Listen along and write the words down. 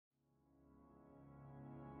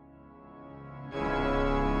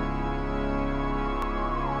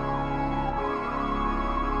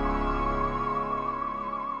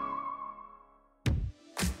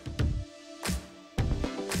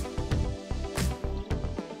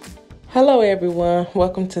Hello everyone,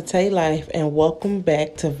 welcome to Tay Life and welcome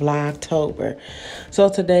back to Vlogtober. So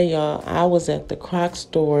today y'all, I was at the Crocs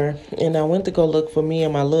store and I went to go look for me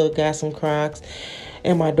and my little guy some Crocs,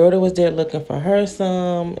 and my daughter was there looking for her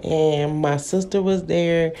some, and my sister was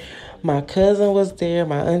there, my cousin was there,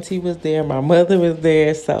 my auntie was there, my mother was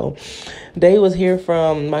there. So they was here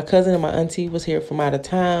from, my cousin and my auntie was here from out of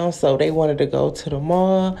town, so they wanted to go to the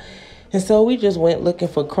mall, and so we just went looking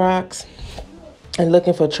for Crocs and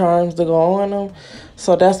looking for charms to go on them.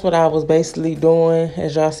 So that's what I was basically doing.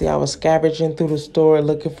 As y'all see, I was scavenging through the store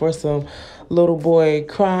looking for some little boy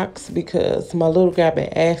Crocs because my little guy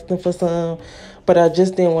been asking for some, but I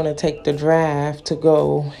just didn't want to take the drive to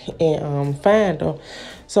go and find them.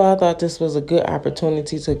 So I thought this was a good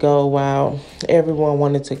opportunity to go while everyone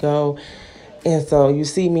wanted to go. And so you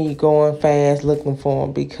see me going fast looking for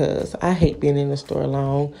them because I hate being in the store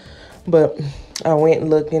long. But I went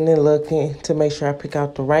looking and looking to make sure I pick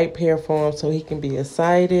out the right pair for him so he can be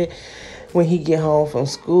excited when he get home from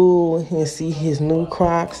school and see his new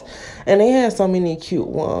Crocs. And they had so many cute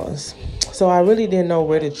ones. So I really didn't know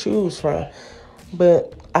where to choose from.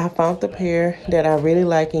 But I found the pair that I really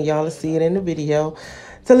like, and y'all will see it in the video.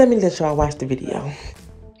 So let me let y'all watch the video.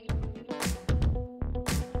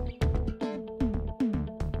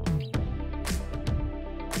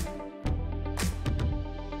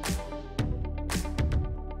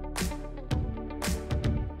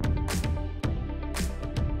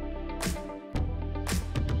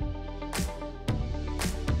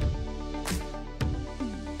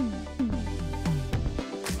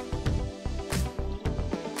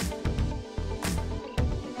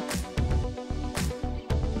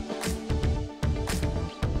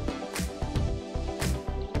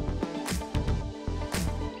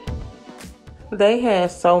 They had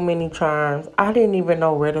so many charms. I didn't even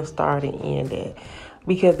know where to start and end at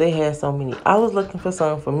because they had so many. I was looking for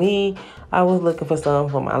some for me. I was looking for some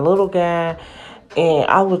for my little guy. And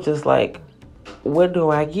I was just like, what do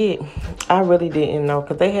I get? I really didn't know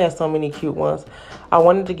because they had so many cute ones. I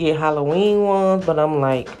wanted to get Halloween ones, but I'm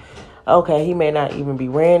like, okay, he may not even be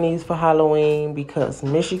wearing these for Halloween because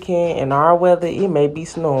Michigan and our weather, it may be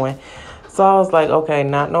snowing. So I was like, okay,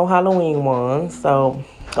 not no Halloween ones. So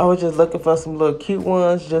I was just looking for some little cute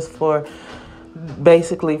ones just for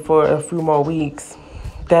basically for a few more weeks.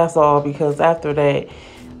 That's all, because after that,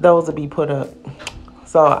 those will be put up.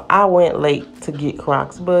 So I went late to get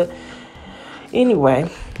Crocs. But anyway.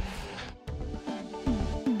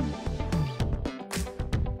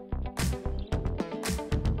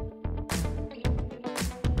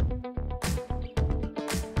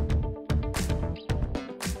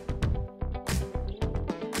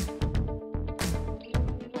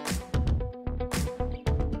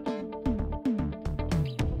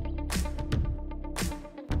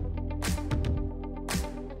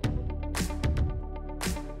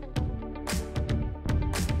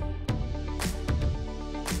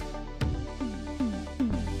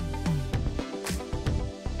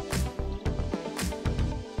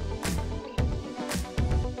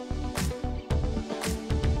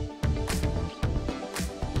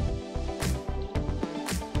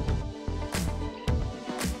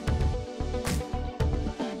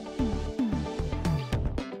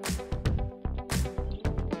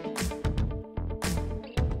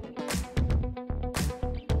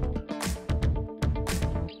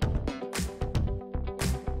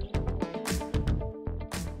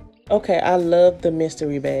 Okay, I love the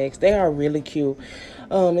mystery bags. They are really cute.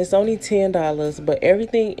 It's only $10, but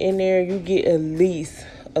everything in there, you get at least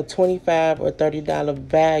a $25 or $30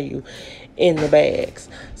 value in the bags.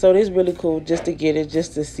 So it's really cool just to get it,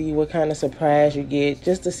 just to see what kind of surprise you get,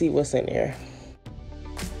 just to see what's in there.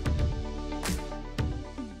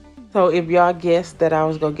 So if y'all guessed that I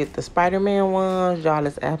was going to get the Spider-Man ones, y'all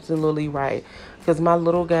is absolutely right. Because my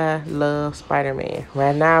little guy loves Spider-Man.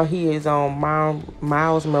 Right now, he is on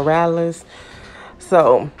Miles Morales.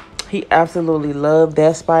 So he absolutely loved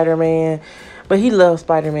that Spider-Man. But he loves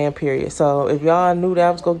Spider-Man, period. So if y'all knew that I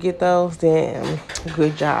was going to get those, then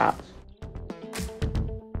good job.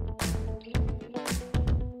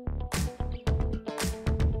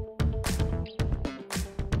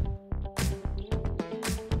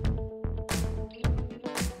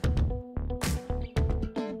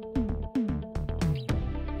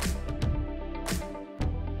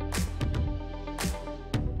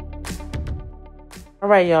 All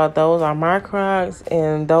right, y'all, those are my Crocs,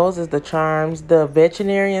 and those is the charms. The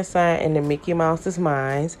veterinarian sign and the Mickey Mouse is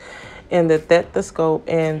mine. And the stethoscope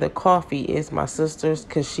and the coffee is my sister's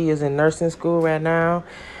because she is in nursing school right now.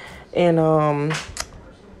 And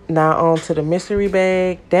now on to the mystery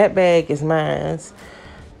bag. That bag is mine.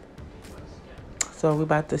 So we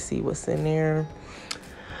about to see what's in there.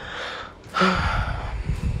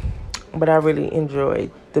 But I really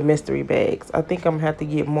enjoyed the mystery bags. I think I'm gonna have to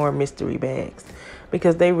get more mystery bags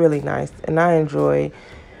because they really nice, and I enjoy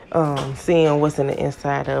seeing what's in the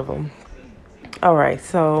inside of them. All right,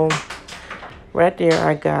 so right there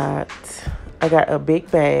I got a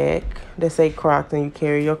big bag that say Crocs, and you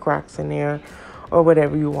carry your Crocs in there or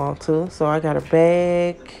whatever you want to. So I got a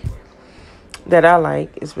bag that I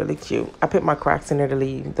like. It's really cute. I put my Crocs in there to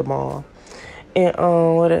leave the mall. And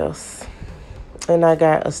what else? And I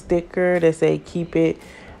got a sticker that say keep it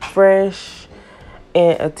fresh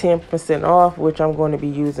and a 10% off, which I'm going to be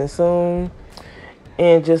using soon.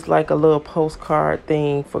 And just like a little postcard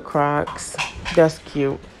thing for Crocs. That's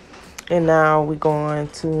cute. And now we're going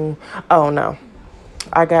to, oh no,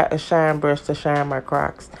 I got a shine brush to shine my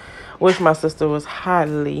Crocs, which my sister was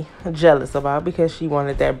highly jealous about because she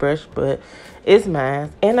wanted that brush, but it's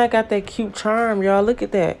mine. And I got that cute charm, y'all. Look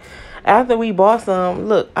at that. After we bought some,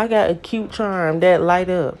 look, I got a cute charm that light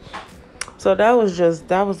up. So that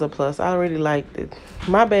was a plus. I really liked it.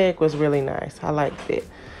 My bag was really nice. I liked it.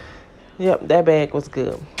 Yep, that bag was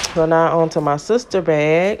good. So now on to my sister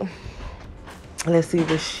bag. Let's see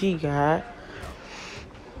what she got.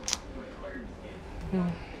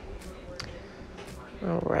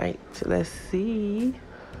 All right, let's see.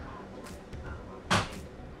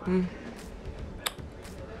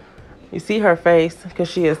 You see her face because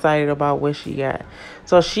she excited about what she got.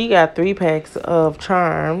 So she got 3 packs of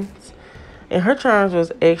charms. And her charms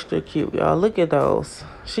was extra cute, y'all. Look at those.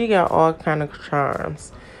 She got all kind of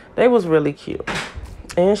charms. They was really cute.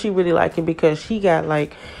 And she really liked it because she got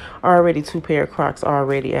like already 2 pair of Crocs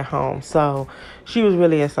already at home. So she was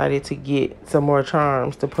really excited to get some more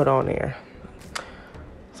charms to put on there.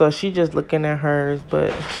 So she just looking at hers,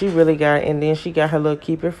 but she really got it. And then she got her little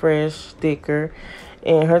keep it fresh sticker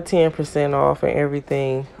and her 10% off and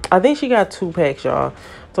everything. I think she got 2 packs, y'all.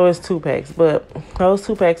 So it's 2 packs, but those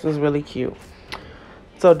 2 packs was really cute.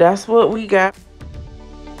 So that's what we got.